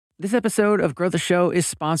This episode of Grow the Show is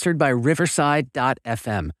sponsored by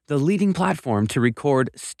Riverside.fm, the leading platform to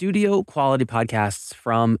record studio quality podcasts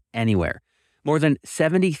from anywhere. More than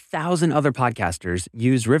 70,000 other podcasters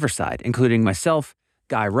use Riverside, including myself,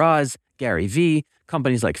 Guy Raz, Gary Vee,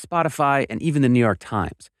 companies like Spotify, and even the New York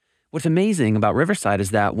Times. What's amazing about Riverside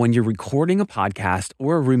is that when you're recording a podcast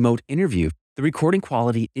or a remote interview, the recording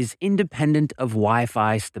quality is independent of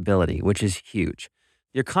Wi-Fi stability, which is huge.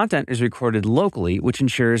 Your content is recorded locally, which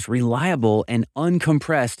ensures reliable and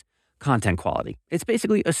uncompressed content quality. It's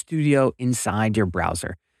basically a studio inside your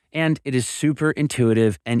browser, and it is super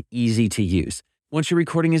intuitive and easy to use. Once your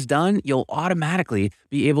recording is done, you'll automatically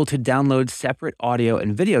be able to download separate audio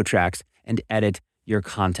and video tracks and edit your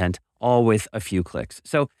content, all with a few clicks.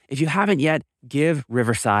 So if you haven't yet, give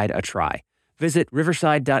Riverside a try. Visit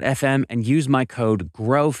riverside.fm and use my code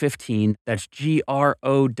GROW15, that's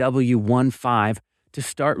GROW15, to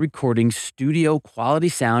start recording studio quality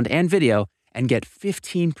sound and video and get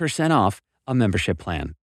 15% off a membership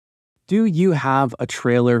plan. Do you have a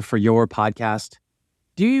trailer for your podcast?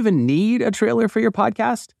 Do you even need a trailer for your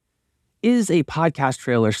podcast? Is a podcast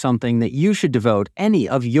trailer something that you should devote any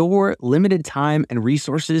of your limited time and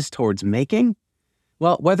resources towards making?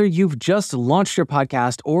 Well, whether you've just launched your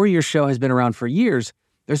podcast or your show has been around for years,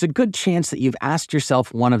 there's a good chance that you've asked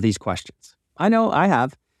yourself one of these questions. I know I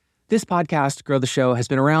have. This podcast, Grow the Show, has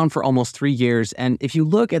been around for almost 3 years, and if you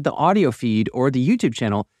look at the audio feed or the YouTube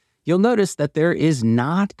channel, you'll notice that there is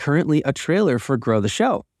not currently a trailer for Grow the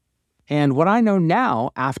Show. And what I know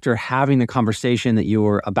now, after having the conversation that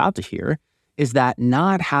you're about to hear, is that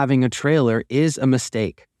not having a trailer is a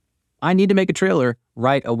mistake. I need to make a trailer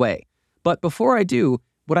right away. But before I do,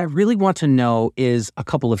 what I really want to know is a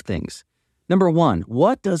couple of things. Number one,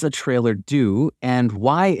 what does a trailer do and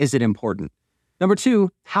why is it important? Number two,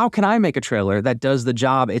 how can I make a trailer that does the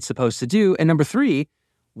job it's supposed to do? And number three,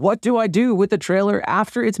 what do I do with the trailer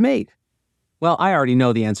after it's made? Well, I already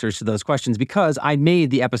know the answers to those questions because I made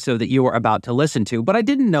the episode that you are about to listen to, but I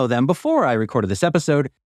didn't know them before I recorded this episode.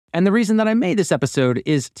 And the reason that I made this episode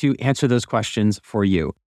is to answer those questions for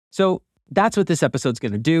you. So that's what this episode's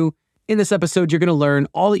going to do. In this episode, you're going to learn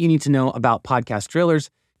all that you need to know about podcast trailers,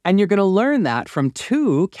 and you're going to learn that from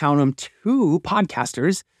two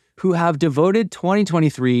podcasters who have devoted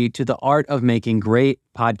 2023 to the art of making great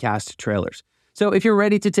podcast trailers. So if you're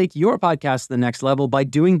ready to take your podcast to the next level by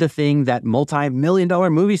doing the thing that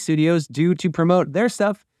multi-million-dollar movie studios do to promote their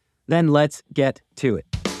stuff, then let's get to it.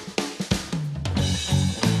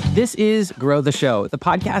 This is Grow the Show, the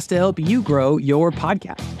podcast to help you grow your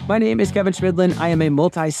podcast. My name is Kevin Schmidlin. I am a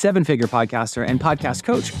multi-seven-figure podcaster and podcast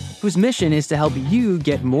coach whose mission is to help you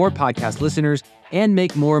get more podcast listeners and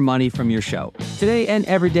make more money from your show. Today and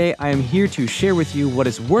every day, I am here to share with you what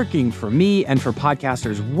is working for me and for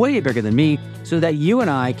podcasters way bigger than me so that you and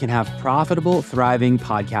I can have profitable, thriving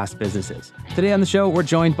podcast businesses. Today on the show, we're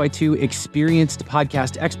joined by two experienced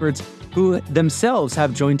podcast experts who themselves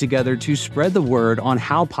have joined together to spread the word on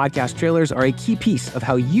how podcast trailers are a key piece of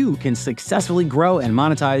how you can successfully grow and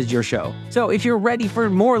monetize your show. So if you're ready for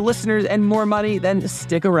more listeners and more money, then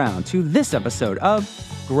stick around to this episode of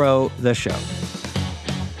Grow the Show.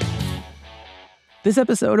 This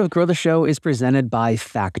episode of Grow the Show is presented by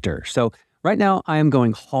Factor. So right now I am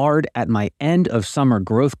going hard at my end of summer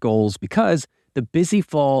growth goals because the busy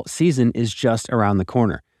fall season is just around the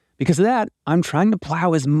corner. Because of that, I'm trying to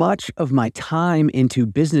plow as much of my time into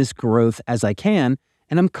business growth as I can,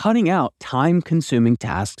 and I'm cutting out time-consuming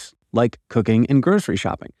tasks like cooking and grocery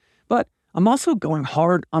shopping. But I'm also going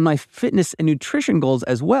hard on my fitness and nutrition goals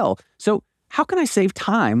as well. So how can I save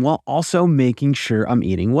time while also making sure I'm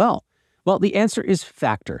eating well? Well, the answer is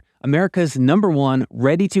Factor. America's #1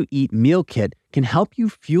 ready-to-eat meal kit can help you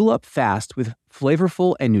fuel up fast with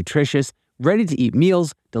flavorful and nutritious, ready-to-eat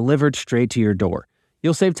meals delivered straight to your door.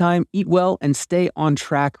 You'll save time, eat well, and stay on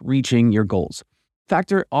track reaching your goals.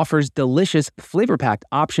 Factor offers delicious, flavor-packed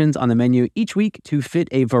options on the menu each week to fit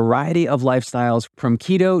a variety of lifestyles from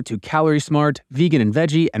keto to calorie smart, vegan and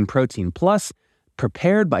veggie, and protein plus,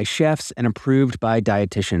 prepared by chefs and approved by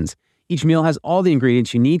dietitians. Each meal has all the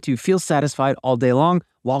ingredients you need to feel satisfied all day long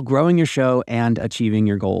while growing your show and achieving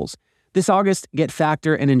your goals. This August, get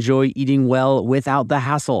Factor and enjoy eating well without the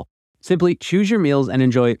hassle. Simply choose your meals and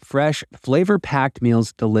enjoy fresh, flavor-packed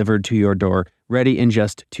meals delivered to your door, ready in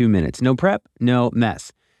just 2 minutes. No prep, no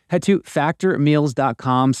mess. Head to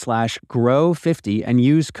factormeals.com/grow50 and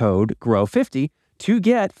use code GROW50 to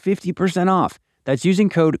get 50% off. That's using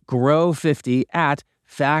code GROW50 at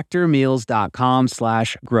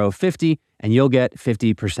factormeals.com/grow50 and you'll get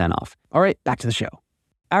 50% off. All right, back to the show.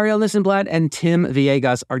 Arielle Nissenblatt and Tim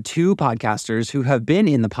Villegas are two podcasters who have been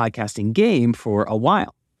in the podcasting game for a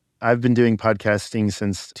while. I've been doing podcasting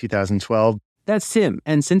since 2012. That's Tim,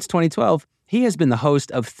 and since 2012, he has been the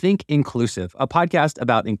host of Think Inclusive, a podcast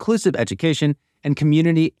about inclusive education and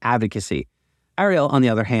community advocacy. Arielle, on the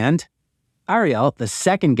other hand, Arielle, the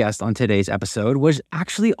second guest on today's episode, was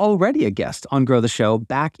actually already a guest on Grow the Show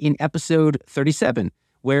back in episode 37,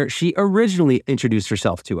 where she originally introduced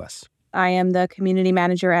herself to us. I am the community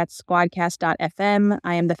manager at squadcast.fm.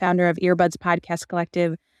 I am the founder of Earbuds Podcast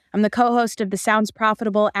Collective. I'm the co-host of the Sounds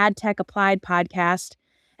Profitable Ad Tech Applied podcast,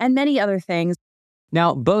 and many other things.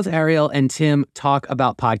 Now, both Arielle and Tim talk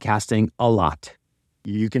about podcasting a lot.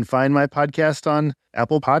 You can find my podcast on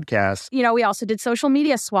Apple Podcasts. We also did social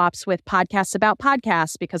media swaps with podcasts about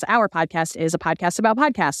podcasts because our podcast is a podcast about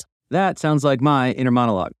podcasts. That sounds like my inner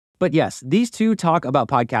monologue. But yes, these two talk about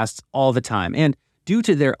podcasts all the time. And due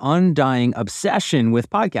to their undying obsession with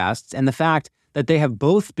podcasts and the fact that they have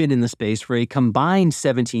both been in the space for a combined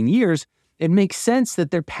 17 years, it makes sense that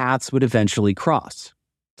their paths would eventually cross.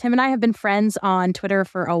 Tim and I have been friends on Twitter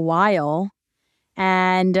for a while.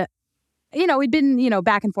 And, we'd been,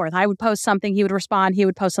 back and forth. I would post something, he would respond. He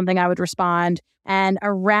would post something, I would respond. And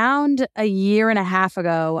around a year and a half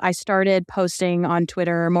ago, I started posting on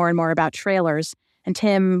Twitter more and more about trailers. And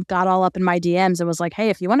Tim got all up in my DMs and was like, hey,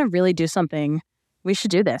 if you want to really do something, we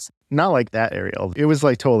should do this. Not like that, Arielle. It was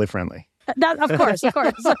like totally friendly. Of course.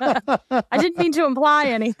 I didn't mean to imply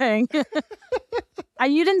anything.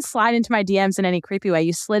 You didn't slide into my DMs in any creepy way.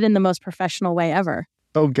 You slid in the most professional way ever.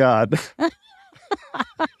 Oh, God.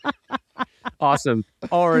 Awesome.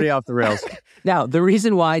 Already off the rails. Now, the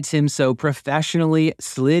reason why Tim so professionally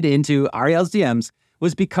slid into Arielle's DMs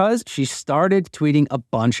was because she started tweeting a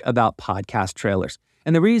bunch about podcast trailers.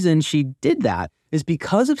 And the reason she did that is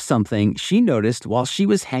because of something she noticed while she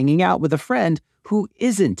was hanging out with a friend who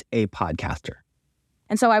isn't a podcaster.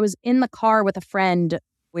 And so I was in the car with a friend.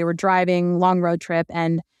 We were driving long road trip,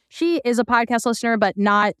 and she is a podcast listener, but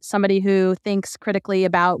not somebody who thinks critically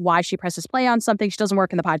about why she presses play on something. She doesn't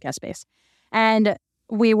work in the podcast space. And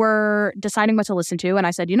we were deciding what to listen to. And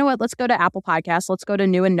I said, you know what, let's go to Apple Podcasts. Let's go to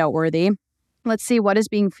New and Noteworthy. Let's see what is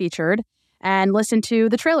being featured and listen to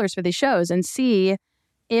the trailers for these shows and see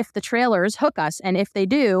if the trailers hook us. And if they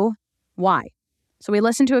do, why? So we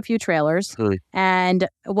listened to a few trailers. And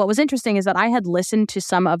what was interesting is that I had listened to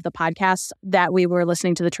some of the podcasts that we were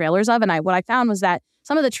listening to the trailers of. And what I found was that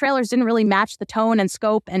some of the trailers didn't really match the tone and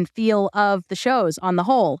scope and feel of the shows on the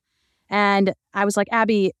whole. And I was like,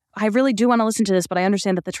 Abby, I really do want to listen to this, but I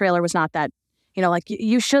understand that the trailer was not that,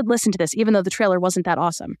 you should listen to this, even though the trailer wasn't that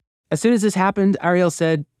awesome. As soon as this happened, Arielle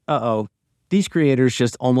said, uh-oh, these creators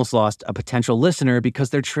just almost lost a potential listener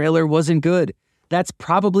because their trailer wasn't good. That's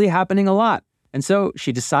probably happening a lot. And so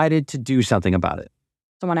she decided to do something about it.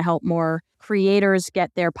 I want to help more creators get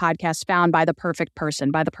their podcast found by the perfect person,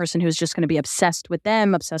 by the person who's just going to be obsessed with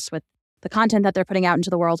them, obsessed with the content that they're putting out into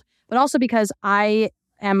the world, but also because I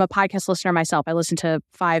am a podcast listener myself. I listen to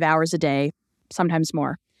 5 hours a day, sometimes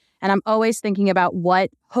more. And I'm always thinking about what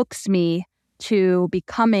hooks me to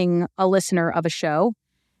becoming a listener of a show.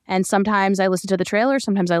 And sometimes I listen to the trailer.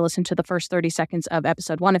 Sometimes I listen to the first 30 seconds of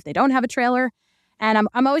episode 1 if they don't have a trailer. And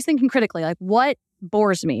I'm always thinking critically, like, what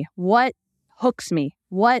bores me? What hooks me?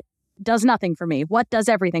 What does nothing for me? What does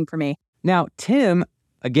everything for me? Now, Tim,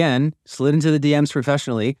 again, slid into the DMs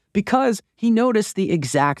professionally because he noticed the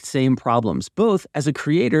exact same problems, both as a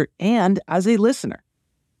creator and as a listener.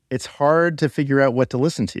 It's hard to figure out what to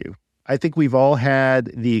listen to. I think we've all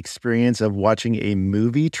had the experience of watching a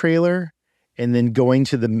movie trailer and then going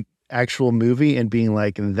to the actual movie and being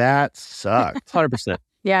like, that sucked. 100%.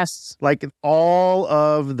 Yes. Like all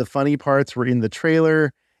of the funny parts were in the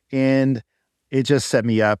trailer and it just set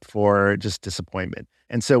me up for just disappointment.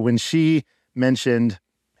 And so when she mentioned,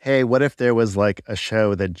 hey, what if there was like a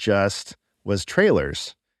show that just was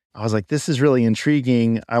trailers? I was like, this is really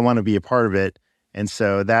intriguing. I want to be a part of it. And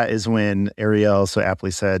so that is when Arielle so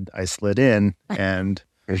aptly said, I slid in and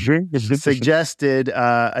suggested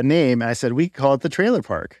a name. I said, we call it the Trailer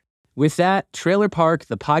Park. With that, Trailer Park,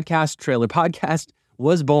 the podcast, Trailer Podcast,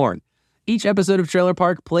 was born. Each episode of Trailer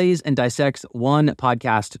Park plays and dissects one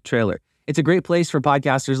podcast trailer. It's a great place for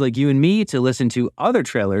podcasters like you and me to listen to other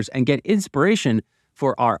trailers and get inspiration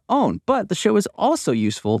for our own. But the show is also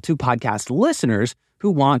useful to podcast listeners who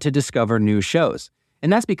want to discover new shows.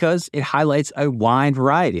 And that's because it highlights a wide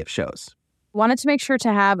variety of shows. Wanted to make sure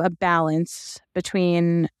to have a balance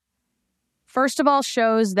between, first of all,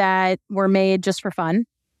 shows that were made just for fun,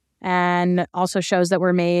 and also shows that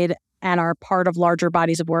were made and are part of larger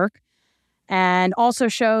bodies of work, and also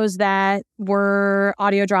shows that were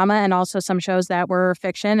audio drama, and also some shows that were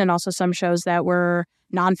fiction, and also some shows that were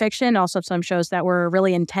nonfiction, and also some shows that were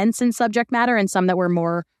really intense in subject matter, and some that were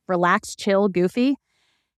more relaxed, chill, goofy?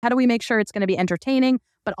 How do we make sure it's going to be entertaining,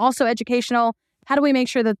 but also educational? How do we make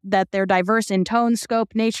sure that they're diverse in tone,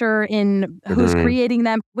 scope, nature, in who's creating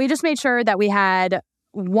them? We just made sure that we had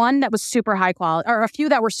one that was super high quality, or a few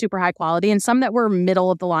that were super high quality, and some that were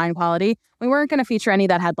middle of the line quality. We weren't going to feature any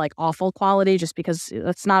that had like awful quality just because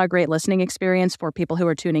it's not a great listening experience for people who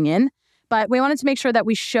are tuning in. But we wanted to make sure that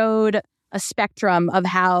we showed a spectrum of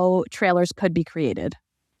how trailers could be created.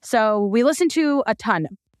 So we listened to a ton.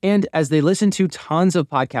 And as they listened to tons of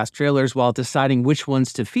podcast trailers while deciding which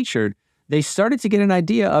ones to feature, they started to get an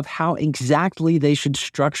idea of how exactly they should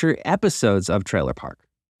structure episodes of Trailer Park.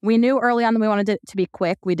 We knew early on that we wanted it to be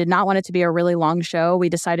quick. We did not want it to be a really long show. We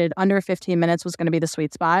decided under 15 minutes was going to be the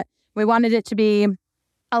sweet spot. We wanted it to be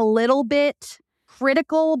a little bit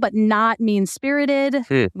critical, but not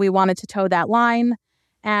mean-spirited. We wanted to toe that line.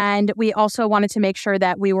 And we also wanted to make sure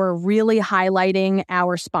that we were really highlighting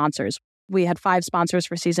our sponsors. We had 5 sponsors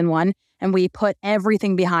for season 1, and we put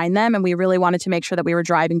everything behind them. And we really wanted to make sure that we were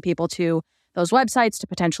driving people to those websites to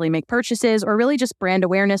potentially make purchases or really just brand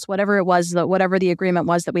awareness, whatever it was, whatever the agreement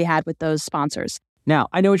was that we had with those sponsors. Now,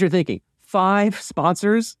 I know what you're thinking. 5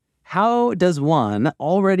 sponsors? How does one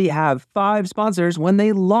already have 5 sponsors when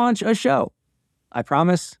they launch a show? I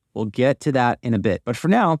promise we'll get to that in a bit. But for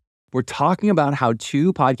now, we're talking about how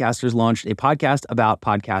 2 podcasters launched a podcast about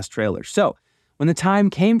podcast trailers. So when the time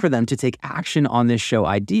came for them to take action on this show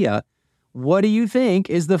idea, what do you think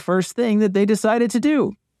is the first thing that they decided to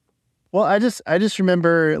do? Well, I just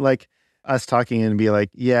remember like us talking and be like,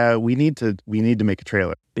 yeah, we need to make a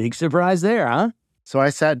trailer. Big surprise there, huh? So I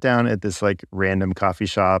sat down at this like random coffee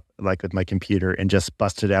shop, like with my computer, and just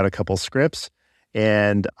busted out a couple scripts.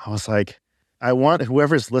 And I was like, I want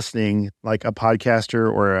whoever's listening, like a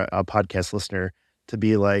podcaster or a podcast listener, to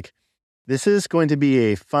be like, this is going to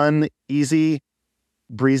be a fun, easy,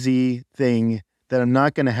 breezy thing that I'm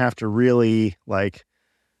not going to have to really like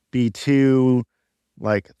be too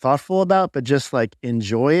like thoughtful about, but just like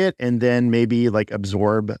enjoy it and then maybe like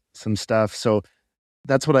absorb some stuff. So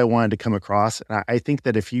that's what I wanted to come across. And I think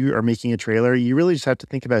that if you are making a trailer, you really just have to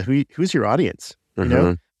think about who's your audience. You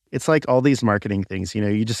know, it's like all these marketing things, you know,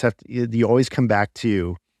 you just have to, you always come back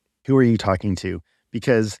to who are you talking to?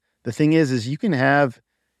 Because the thing is you can have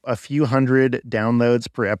a few hundred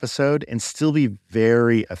downloads per episode and still be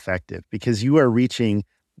very effective because you are reaching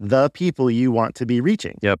the people you want to be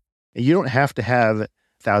reaching. Yep. You don't have to have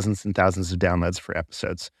thousands and thousands of downloads for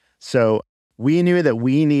episodes. So we knew that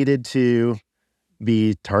we needed to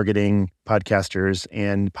be targeting podcasters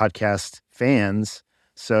and podcast fans.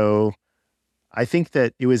 So I think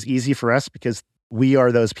that it was easy for us because we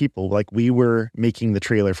are those people. Like we were making the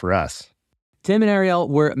trailer for us. Tim and Arielle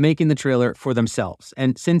were making the trailer for themselves.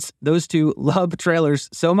 And since those 2 love trailers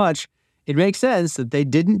so much, it makes sense that they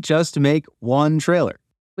didn't just make one trailer.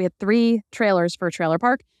 We had 3 trailers for Trailer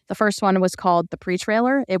Park. The first one was called the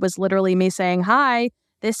pre-trailer. It was literally me saying, hi,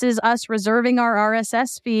 this is us reserving our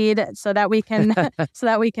RSS feed so that we can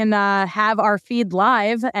have our feed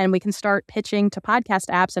live and we can start pitching to podcast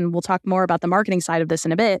apps. And we'll talk more about the marketing side of this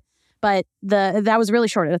in a bit. But that was really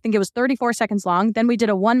short. I think it was 34 seconds long. Then we did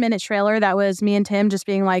a 1-minute trailer that was me and Tim just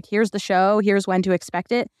being like, here's the show, here's when to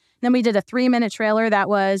expect it. Then we did a 3-minute trailer that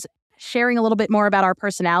was sharing a little bit more about our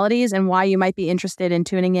personalities and why you might be interested in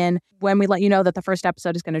tuning in when we let you know that the first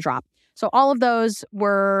episode is going to drop. So all of those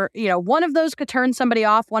were, you know, one of those could turn somebody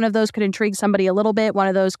off. One of those could intrigue somebody a little bit. One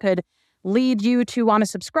of those could lead you to want to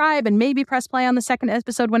subscribe and maybe press play on the second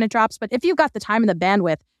episode when it drops. But if you've got the time and the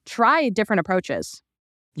bandwidth, try different approaches.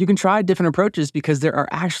 You can try different approaches because there are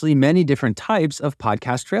actually many different types of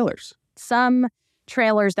podcast trailers. Some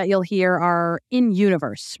trailers that you'll hear are in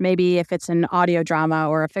universe. Maybe if it's an audio drama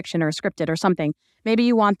or a fiction or a scripted or something, maybe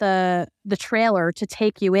you want the trailer to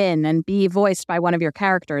take you in and be voiced by one of your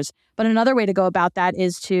characters. But another way to go about that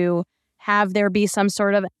is to have there be some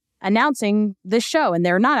sort of announcing this show, and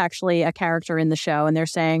they're not actually a character in the show, and they're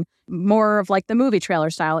saying more of like the movie trailer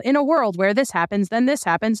style, in a world where this happens, then this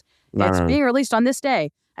happens. It's being released on this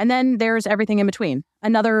day. And then there's everything in between.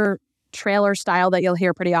 Another trailer style that you'll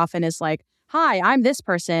hear pretty often is like, hi, I'm this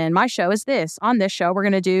person. My show is this. On this show, we're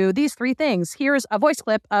going to do these 3 things. Here's a voice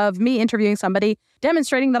clip of me interviewing somebody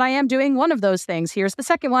demonstrating that I am doing one of those things. Here's the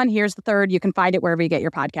second one. Here's the third. You can find it wherever you get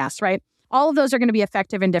your podcasts, right? All of those are going to be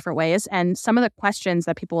effective in different ways. And some of the questions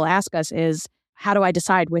that people will ask us is, how do I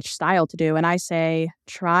decide which style to do? And I say,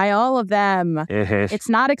 try all of them. It's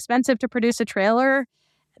not expensive to produce a trailer.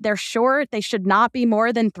 They're short. They should not be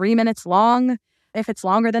more than 3 minutes long. If it's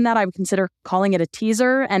longer than that, I would consider calling it a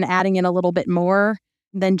teaser and adding in a little bit more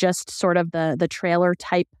than just sort of the trailer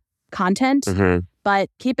type content. But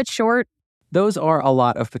keep it short. Those are a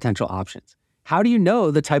lot of potential options. how do you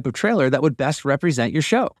know the type of trailer that would best represent your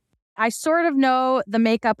show? I sort of know the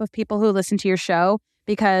makeup of people who listen to your show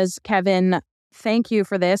because, Kevin, thank you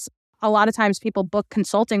for this. A lot of times people book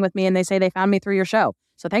consulting with me and they say they found me through your show.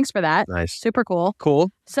 So thanks for that. Nice. Super cool.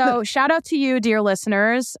 Cool. So shout out to you, dear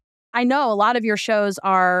listeners. I know a lot of your shows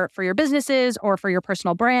are for your businesses or for your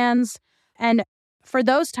personal brands. And for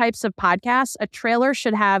those types of podcasts, a trailer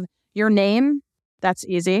should have your name. That's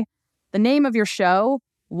easy. The name of your show,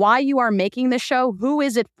 why you are making the show, who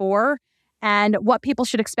is it for, and what people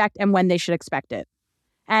should expect and when they should expect it.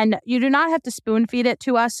 And you do not have to spoon feed it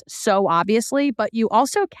to us so obviously, but you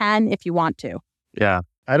also can if you want to. Yeah.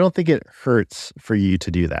 I don't think it hurts for you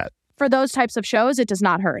to do that. For those types of shows, it does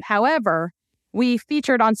not hurt. However, we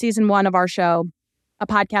featured on season 1 of our show a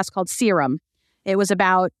podcast called Serum. It was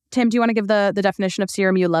about, Tim, do you want to give the definition of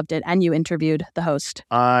Serum? You loved it, and you interviewed the host.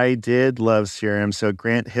 I did love Serum. So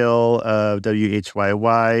Grant Hill of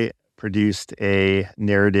WHYY produced a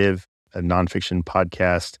narrative, a nonfiction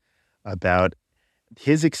podcast about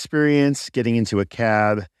his experience getting into a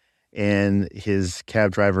cab, and his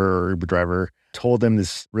cab driver or Uber driver told him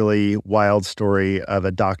this really wild story of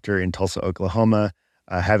a doctor in Tulsa, Oklahoma,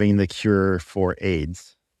 having the cure for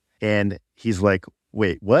AIDS. And he's like,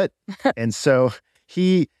 wait, what? And so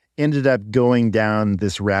he ended up going down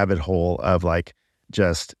this rabbit hole of like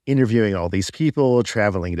just interviewing all these people,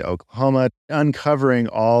 traveling to Oklahoma, uncovering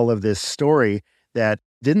all of this story that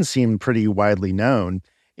didn't seem pretty widely known.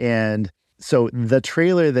 And so the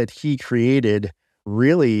trailer that he created,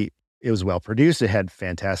 really, it was well produced. It had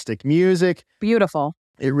fantastic music. Beautiful.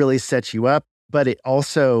 It really set you up, but it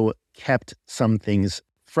also kept some things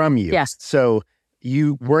from you. Yes. So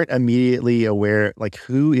you weren't immediately aware, like,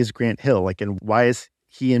 who is Grant Hill? Like, and why is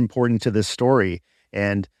he important to this story?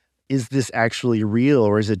 And is this actually real,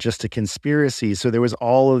 or is it just a conspiracy? So there was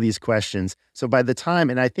all of these questions. So by the time,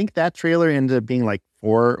 and I think that trailer ended up being like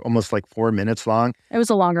almost like 4 minutes long. It was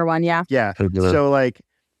a longer one, yeah. Yeah. So like,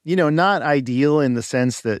 not ideal in the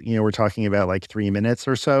sense that, we're talking about like 3 minutes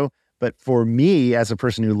or so. But for me, as a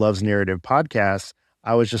person who loves narrative podcasts,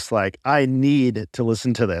 I was just like, I need to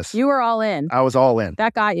listen to this. You were all in. I was all in.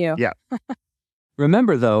 That got you. Yeah.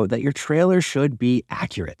 Remember, though, that your trailer should be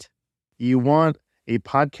accurate. You want a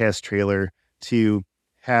podcast trailer to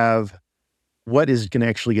have what is going to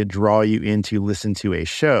actually draw you in to listen to a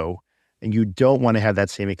show. And you don't want to have that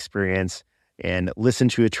same experience and listen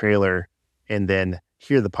to a trailer and then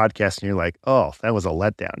hear the podcast and you're like, oh, that was a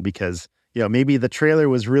letdown, because, maybe the trailer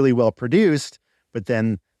was really well produced, but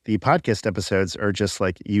then the podcast episodes are just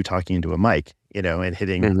like you talking into a mic, and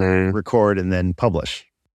hitting record and then publish.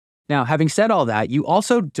 Now, having said all that, you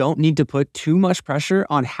also don't need to put too much pressure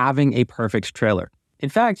on having a perfect trailer. In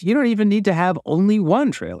fact, you don't even need to have only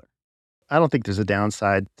one trailer. I don't think there's a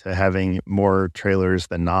downside to having more trailers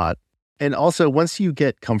than not. And also, once you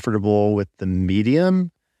get comfortable with the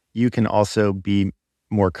medium, you can also be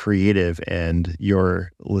more creative, and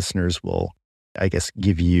your listeners will, I guess,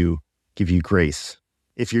 give you grace.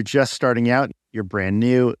 If you're just starting out, you're brand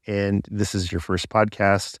new, and this is your first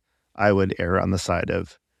podcast, I would err on the side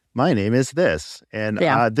of, my name is this, and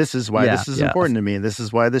this is why this is important to me, and this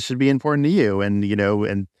is why this should be important to you. And,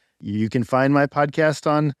 and you can find my podcast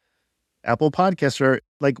on Apple Podcasts, or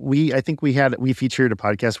like I think we featured a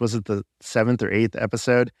podcast, was it the 7th or 8th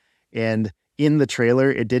episode? And in the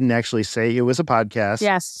trailer, it didn't actually say it was a podcast.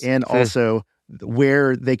 Yes. And also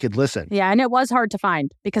where they could listen. Yeah, and it was hard to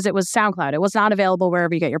find because it was SoundCloud. It was not available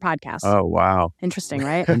wherever you get your podcasts. Oh, wow. Interesting,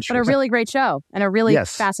 right? But a really great show and a really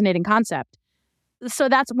fascinating concept. So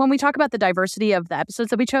that's when we talk about the diversity of the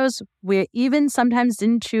episodes that we chose, we even sometimes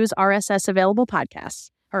didn't choose RSS available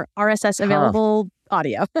podcasts or RSS available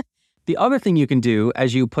audio. The other thing you can do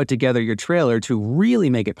as you put together your trailer to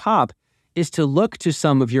really make it pop is to look to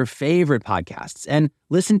some of your favorite podcasts and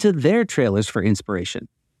listen to their trailers for inspiration.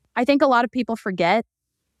 I think a lot of people forget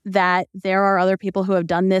that there are other people who have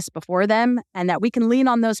done this before them and that we can lean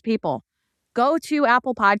on those people. Go to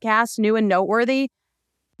Apple Podcasts, new and noteworthy.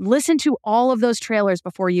 Listen to all of those trailers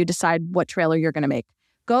before you decide what trailer you're going to make.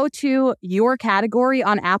 Go to your category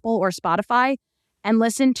on Apple or Spotify and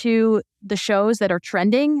listen to the shows that are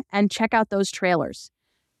trending and check out those trailers.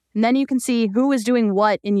 And then you can see who is doing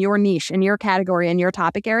what in your niche, in your category, in your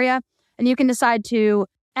topic area. And you can decide to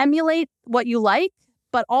emulate what you like,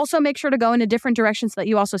 but also make sure to go into different directions so that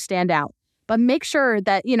you also stand out. But make sure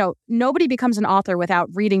that, nobody becomes an author without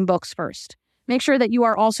reading books first. Make sure that you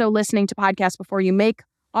are also listening to podcasts before you make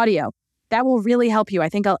audio. That will really help you.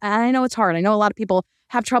 I know it's hard. I know a lot of people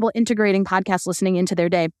have trouble integrating podcast listening into their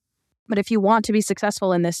day. But if you want to be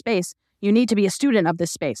successful in this space, you need to be a student of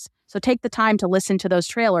this space. So take the time to listen to those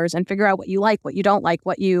trailers and figure out what you like, what you don't like,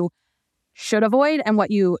 what you should avoid and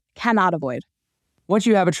what you cannot avoid. Once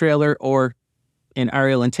you have a trailer, or in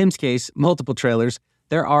Arielle and Tim's case, multiple trailers,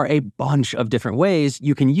 there are a bunch of different ways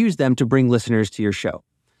you can use them to bring listeners to your show.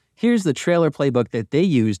 Here's the trailer playbook that they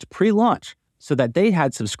used pre-launch so that they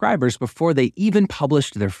had subscribers before they even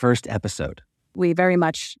published their first episode. We very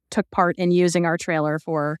much took part in using our trailer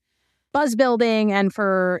for buzz building and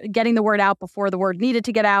for getting the word out before the word needed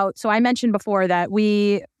to get out. So I mentioned before that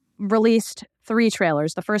we released 3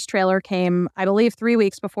 trailers. The first trailer came, I believe, 3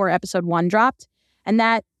 weeks before episode 1 dropped. And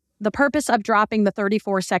that the purpose of dropping the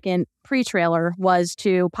 34-second pre-trailer was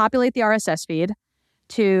to populate the RSS feed,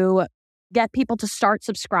 to get people to start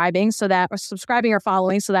subscribing or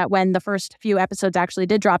following so that when the first few episodes actually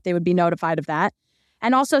did drop, they would be notified of that.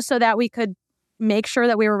 And also so that we could make sure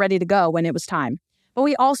that we were ready to go when it was time. But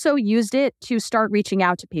we also used it to start reaching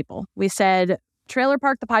out to people. We said, Trailer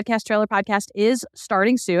Park, the podcast, Trailer Podcast is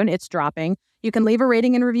starting soon. It's dropping. You can leave a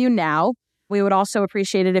rating and review now. We would also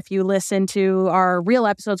appreciate it if you listen to our real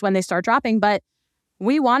episodes when they start dropping, but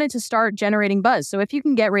we wanted to start generating buzz. So if you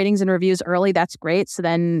can get ratings and reviews early, that's great. So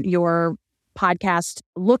then your podcast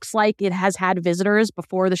looks like it has had visitors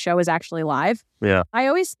before the show is actually live. Yeah. I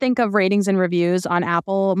always think of ratings and reviews on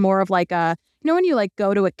Apple more of like when you like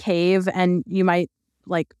go to a cave and you might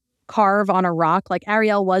like carve on a rock, like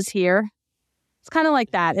Arielle was here. It's kind of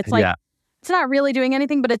like that. It's like, It's not really doing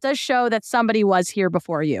anything, but it does show that somebody was here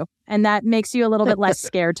before you. And that makes you a little bit less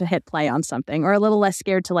scared to hit play on something, or a little less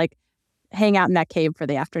scared to like hang out in that cave for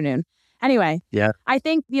the afternoon. Anyway, I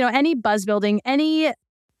think, any buzz building,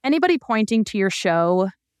 anybody pointing to your show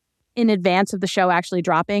in advance of the show actually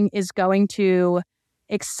dropping is going to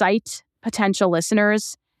excite potential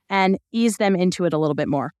listeners and ease them into it a little bit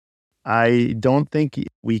more. I don't think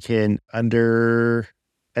we can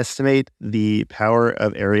underestimate the power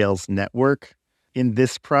of Arielle's network in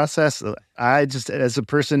this process. I just, as a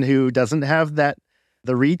person who doesn't have the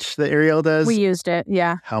reach that Arielle does, we used it,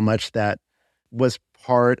 how much that was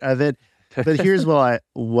part of it. But here's what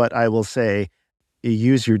I will say: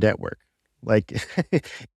 use your network. Like,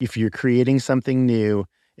 if you're creating something new,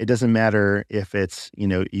 it doesn't matter if it's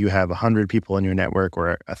you have 100 people in your network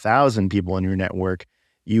or 1,000 people in your network.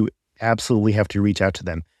 You absolutely have to reach out to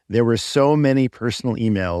them. There were so many personal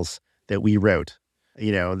emails that we wrote,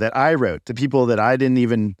 that I wrote to people that I didn't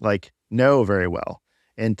even know very well,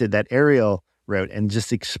 and that Arielle wrote, and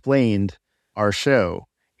just explained our show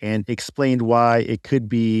and explained why it could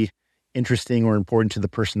be interesting or important to the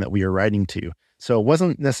person that we are writing to. So it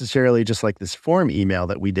wasn't necessarily just like this form email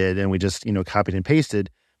that we did and we just, copied and pasted,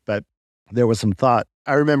 but there was some thought.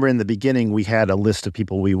 I remember in the beginning, we had a list of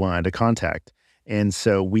people we wanted to contact. And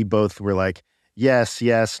so we both were like, yes,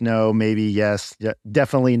 no, maybe yes,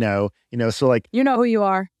 definitely no. So like, you know who you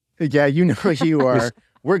are. Yeah, you know who you are.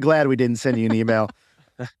 We're glad we didn't send you an email.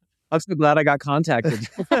 I'm so glad I got contacted.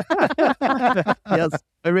 Yes,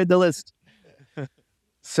 I read the list.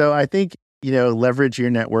 So I think, leverage your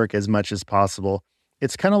network as much as possible.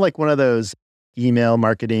 It's kind of like one of those email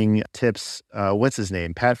marketing tips. What's his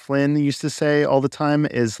name? Pat Flynn used to say all the time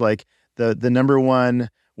is like the number one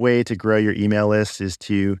way to grow your email list is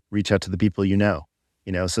to reach out to the people you know.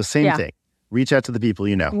 So same thing. Reach out to the people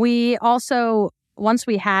you know. We also, once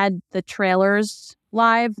we had the trailers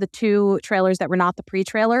live, the 2 trailers that were not the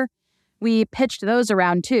pre-trailer, we pitched those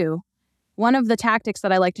around too. One of the tactics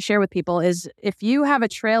that I like to share with people is if you have a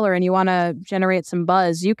trailer and you want to generate some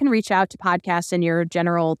buzz, you can reach out to podcasts in your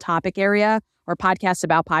general topic area or podcasts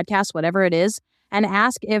about podcasts, whatever it is, and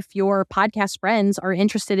ask if your podcast friends are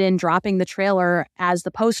interested in dropping the trailer as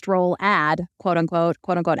the post-roll ad, quote unquote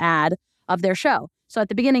ad of their show. So at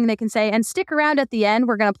the beginning, they can say, and stick around at the end,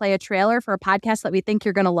 we're going to play a trailer for a podcast that we think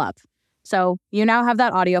you're going to love. So you now have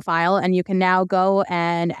that audio file, and you can now go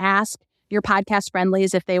and ask your podcast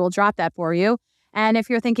friendlies if they will drop that for you. And if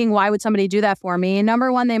you're thinking, why would somebody do that for me? Number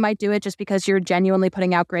one, they might do it just because you're genuinely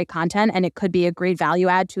putting out great content and it could be a great value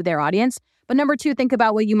add to their audience. But number 2, think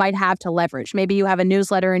about what you might have to leverage. Maybe you have a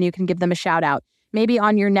newsletter and you can give them a shout out. Maybe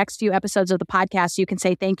on your next few episodes of the podcast, you can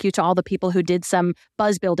say thank you to all the people who did some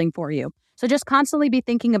buzz building for you. So just constantly be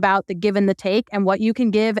thinking about the give and the take and what you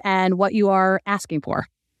can give and what you are asking for.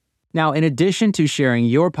 Now, in addition to sharing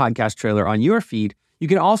your podcast trailer on your feed, you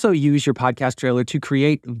can also use your podcast trailer to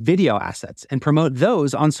create video assets and promote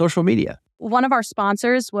those on social media. One of our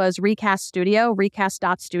sponsors was Recast Studio,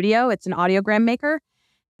 recast.studio. It's an audiogram maker.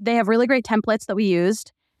 They have really great templates that we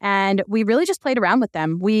used, and we really just played around with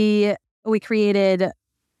them. We created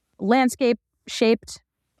landscape-shaped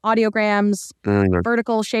audiograms,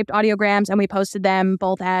 vertical-shaped audiograms, and we posted them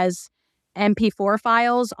both as MP4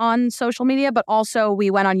 files on social media, but also we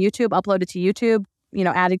went on YouTube, uploaded to YouTube,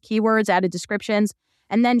 added keywords, added descriptions.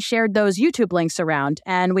 and then shared those YouTube links around.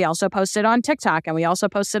 And we also posted on TikTok, and we also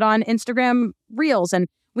posted on Instagram Reels. And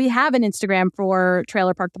we have an Instagram for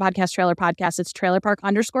Trailer Park, the podcast Trailer Podcast. It's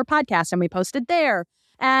trailerpark_podcast, and we posted there.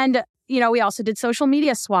 And, we also did social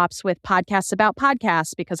media swaps with podcasts about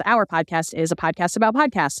podcasts, because our podcast is a podcast about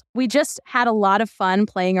podcasts. We just had a lot of fun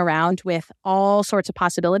playing around with all sorts of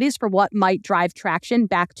possibilities for what might drive traction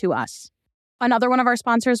back to us. Another one of our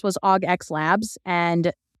sponsors was AugX Labs,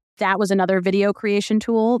 and that was another video creation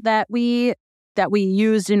tool that we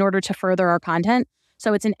used in order to further our content.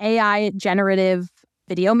 So it's an AI generative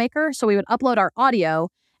video maker. So we would upload our audio,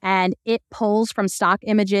 and it pulls from stock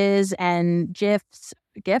images and GIFs.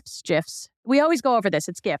 We always go over this.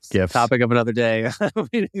 It's GIFs. Topic of another day.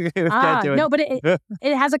 No, but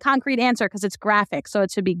it has a concrete answer because it's graphic. So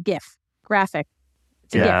it should be GIF. Graphic.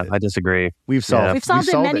 It's a GIF. I disagree. We've solved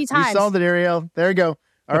it many times. We solved it, Arielle. There you go.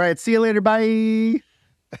 All right. See you later. Bye.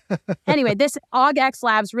 Anyway, this AugX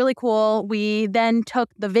Labs, really cool. We then took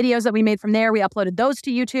the videos that we made from there. We uploaded those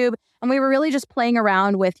to YouTube. And we were really just playing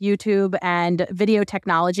around with YouTube and video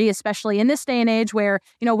technology, especially in this day and age where,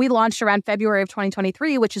 we launched around February of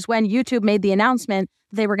 2023, which is when YouTube made the announcement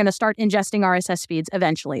they were going to start ingesting RSS feeds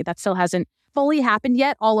eventually. That still hasn't fully happened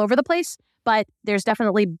yet all over the place, but there's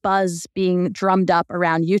definitely buzz being drummed up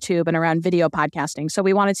around YouTube and around video podcasting. So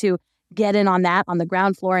we wanted to get in on that on the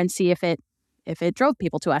ground floor and see if it drove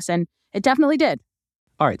people to us. And it definitely did.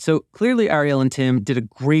 All right, so clearly Arielle and Tim did a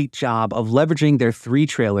great job of leveraging their 3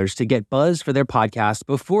 trailers to get buzz for their podcast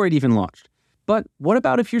before it even launched. But what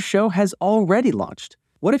about if your show has already launched?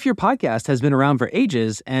 What if your podcast has been around for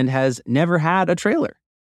ages and has never had a trailer?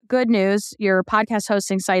 Good news, your podcast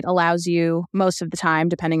hosting site allows you, most of the time,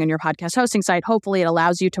 depending on your podcast hosting site, hopefully it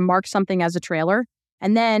allows you to mark something as a trailer.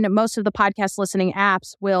 And then most of the podcast listening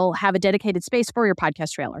apps will have a dedicated space for your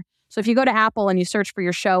podcast trailer. So if you go to Apple and you search for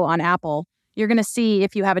your show on Apple, you're going to see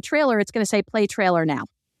if you have a trailer, it's going to say play trailer now.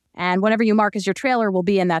 And whatever you mark as your trailer will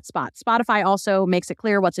be in that spot. Spotify also makes it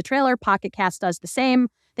clear what's a trailer. Pocket Cast does the same.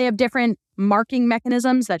 They have different marking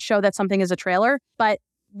mechanisms that show that something is a trailer. But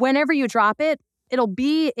whenever you drop it, it'll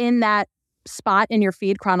be in that spot in your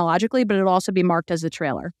feed chronologically, but it'll also be marked as a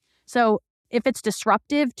trailer. So if it's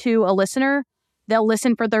disruptive to a listener, they'll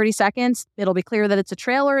listen for 30 seconds. It'll be clear that it's a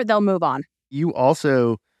trailer. They'll move on. You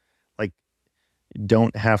also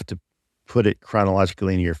don't have to put it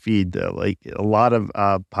chronologically in your feed, though. Like a lot of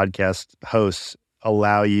podcast hosts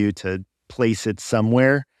allow you to place it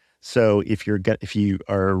somewhere. So if you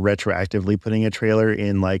are retroactively putting a trailer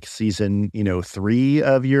in season 3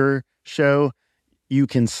 of your show, you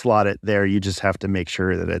can slot it there. You just have to make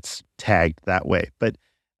sure that it's tagged that way. But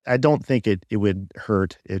I don't think it would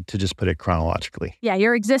hurt to just put it chronologically. Yeah,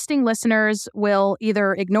 your existing listeners will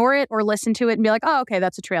either ignore it or listen to it and be like, oh, okay,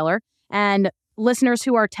 that's a trailer. And listeners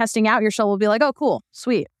who are testing out your show will be like, oh, cool,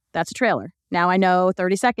 sweet, that's a trailer. Now I know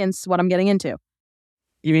 30 seconds what I'm getting into.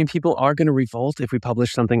 You mean people are going to revolt if we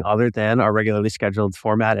publish something other than our regularly scheduled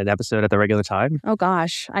format and episode at the regular time? Oh,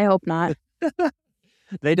 gosh, I hope not.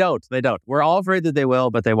 They don't. We're all afraid that they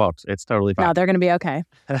will, but they won't. It's totally fine. No, they're going to be okay.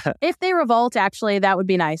 If they revolt, actually, that would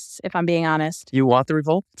be nice, if I'm being honest. You want the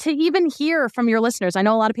revolt? To even hear from your listeners. I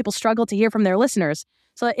know a lot of people struggle to hear from their listeners.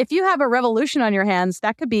 So if you have a revolution on your hands,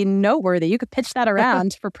 that could be noteworthy. You could pitch that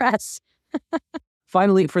around for press.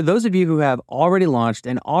 Finally, for those of you who have already launched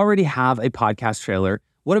and already have a podcast trailer,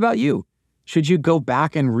 what about you? Should you go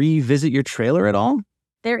back and revisit your trailer at all?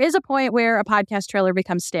 There is a point where a podcast trailer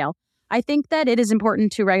becomes stale. I think that it is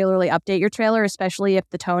important to regularly update your trailer, especially if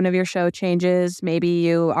the tone of your show changes. Maybe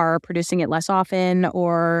you are producing it less often,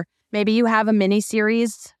 or maybe you have a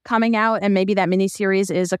mini-series coming out, and maybe that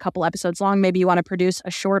mini-series is a couple episodes long. Maybe you want to produce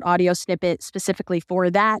a short audio snippet specifically for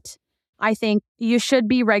that. I think you should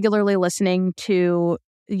be regularly listening to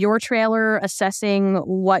your trailer, assessing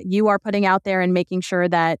what you are putting out there, and making sure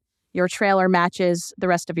that your trailer matches the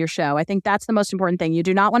rest of your show. I think that's the most important thing. You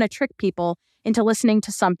do not want to trick people into listening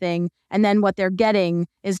to something and then what they're getting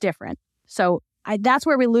is different. So that's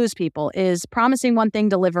where we lose people, is promising one thing,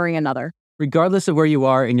 delivering another. Regardless of where you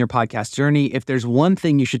are in your podcast journey, if there's one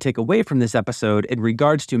thing you should take away from this episode in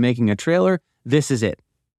regards to making a trailer, this is it.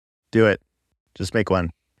 Do it. Just make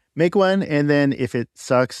one. Make one, and then if it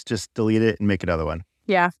sucks, just delete it and make another one.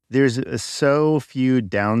 Yeah. There's so few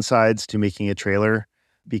downsides to making a trailer,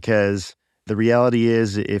 because the reality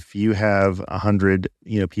is if you have 100,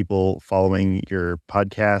 people following your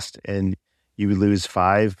podcast and you lose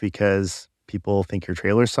 5 because people think your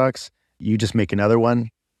trailer sucks, you just make another one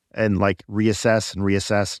and reassess and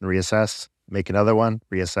reassess and reassess, make another one,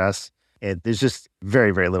 reassess. And there's just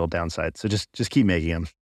very, very little downside. So just keep making them.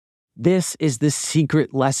 This is the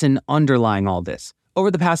secret lesson underlying all this. Over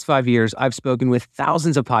the past 5 years, I've spoken with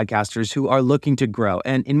thousands of podcasters who are looking to grow.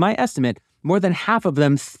 And in my estimate, more than half of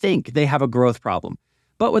them think they have a growth problem.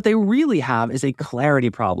 But what they really have is a clarity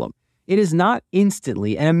problem. It is not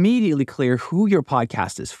instantly and immediately clear who your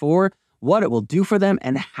podcast is for, what it will do for them,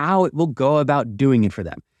 and how it will go about doing it for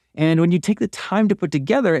them. And when you take the time to put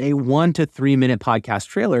together a 1 to 3 minute podcast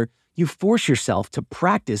trailer, you force yourself to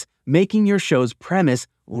practice making your show's premise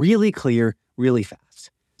really clear, really fast.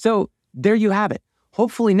 So there you have it.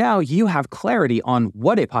 Hopefully now you have clarity on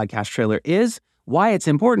what a podcast trailer is, why it's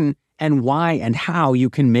important, and why and how you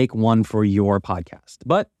can make one for your podcast.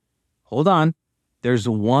 But hold on, there's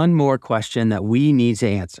one more question that we need to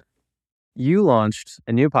answer. You launched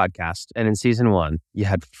a new podcast, and in season 1, you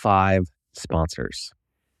had 5 sponsors.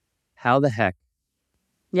 How the heck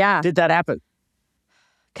did that happen?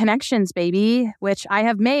 Connections, baby, which I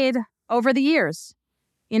have made over the years.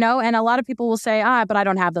 And a lot of people will say, but I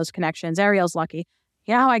don't have those connections. Arielle's lucky.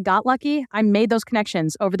 You know how I got lucky? I made those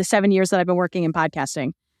connections over the 7 years that I've been working in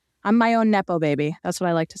podcasting. I'm my own Nepo baby. That's what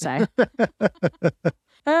I like to say.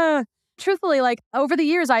 Truthfully, over the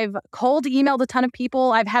years, I've cold emailed a ton of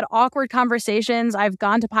people. I've had awkward conversations. I've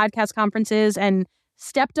gone to podcast conferences and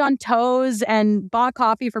stepped on toes and bought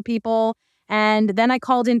coffee for people. And then I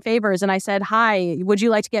called in favors and I said, hi, would you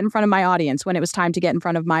like to get in front of my audience when it was time to get in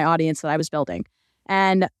front of my audience that I was building?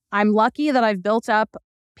 And I'm lucky that I've built up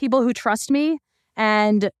people who trust me.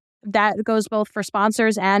 And that goes both for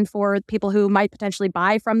sponsors and for people who might potentially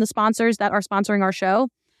buy from the sponsors that are sponsoring our show.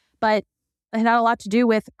 But it had a lot to do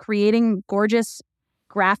with creating gorgeous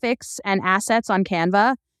graphics and assets on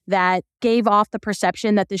Canva that gave off the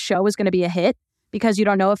perception that this show was going to be a hit, because you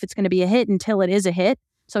don't know if it's going to be a hit until it is a hit.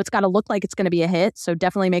 So it's got to look like it's going to be a hit. So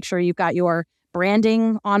definitely make sure you've got your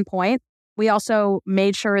branding on point. We also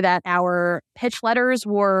made sure that our pitch letters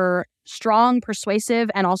were strong, persuasive,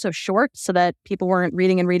 and also short so that people weren't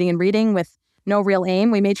reading and reading and reading with no real aim.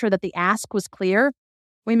 We made sure that the ask was clear.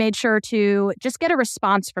 We made sure to just get a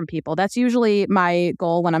response from people. That's usually my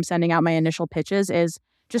goal when I'm sending out my initial pitches, is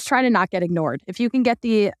just try to not get ignored. If you can get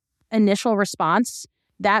the initial response,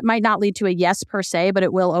 that might not lead to a yes per se, but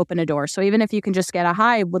it will open a door. So even if you can just get a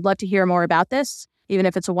hi, would love to hear more about this, even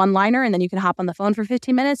if it's a one-liner, and then you can hop on the phone for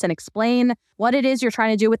 15 minutes and explain what it is you're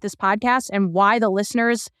trying to do with this podcast and why the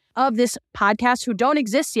listeners of this podcast who don't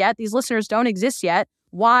exist yet, these listeners don't exist yet,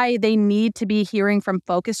 why they need to be hearing from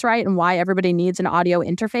Focusrite and why everybody needs an audio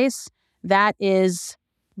interface. That is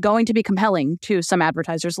going to be compelling to some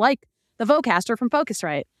advertisers like the Vocaster from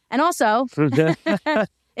Focusrite. And also,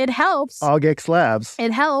 it helps. I'll get slabs.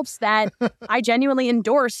 It helps that I genuinely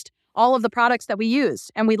endorsed all of the products that we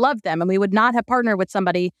used, and we loved them, and we would not have partnered with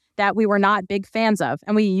somebody that we were not big fans of.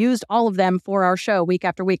 And we used all of them for our show week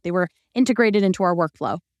after week. They were integrated into our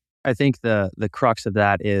workflow. I think the crux of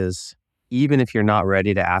that is, even if you're not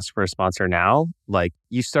ready to ask for a sponsor now,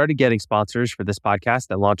 you started getting sponsors for this podcast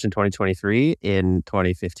that launched in 2023 in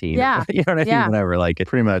 2015. Yeah. You know what I mean? Whatever,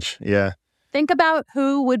 Pretty much, yeah. Think about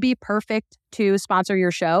who would be perfect to sponsor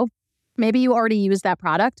your show. Maybe you already use that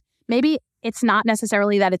product. Maybe it's not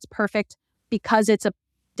necessarily that it's perfect because it's a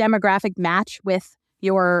demographic match with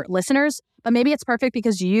your listeners, but maybe it's perfect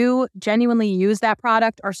because you genuinely use that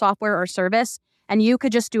product or software or service, and you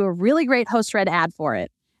could just do a really great host-read ad for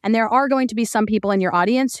it. And there are going to be some people in your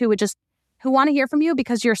audience who want to hear from you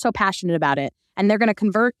because you're so passionate about it. And they're going to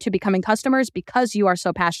convert to becoming customers because you are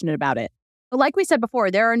so passionate about it. But like we said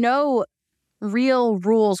before, there are no real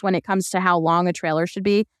rules when it comes to how long a trailer should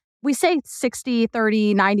be. We say 60,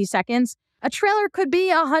 30, 90 seconds. A trailer could be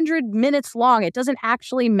 100 minutes long. It doesn't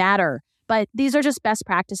actually matter. But these are just best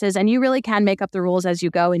practices, and you really can make up the rules as you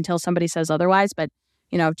go until somebody says otherwise. But,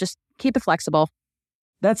 just keep it flexible.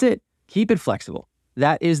 That's it. Keep it flexible.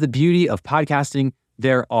 That is the beauty of podcasting.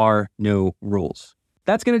 There are no rules.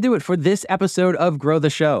 That's going to do it for this episode of Grow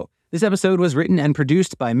the Show. This episode was written and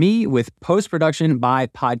produced by me with post-production by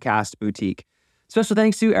Podcast Boutique. Special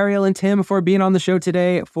thanks to Arielle and Tim for being on the show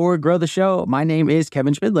today for Grow the Show. My name is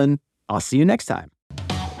Kevin Schmidlin. I'll see you next time.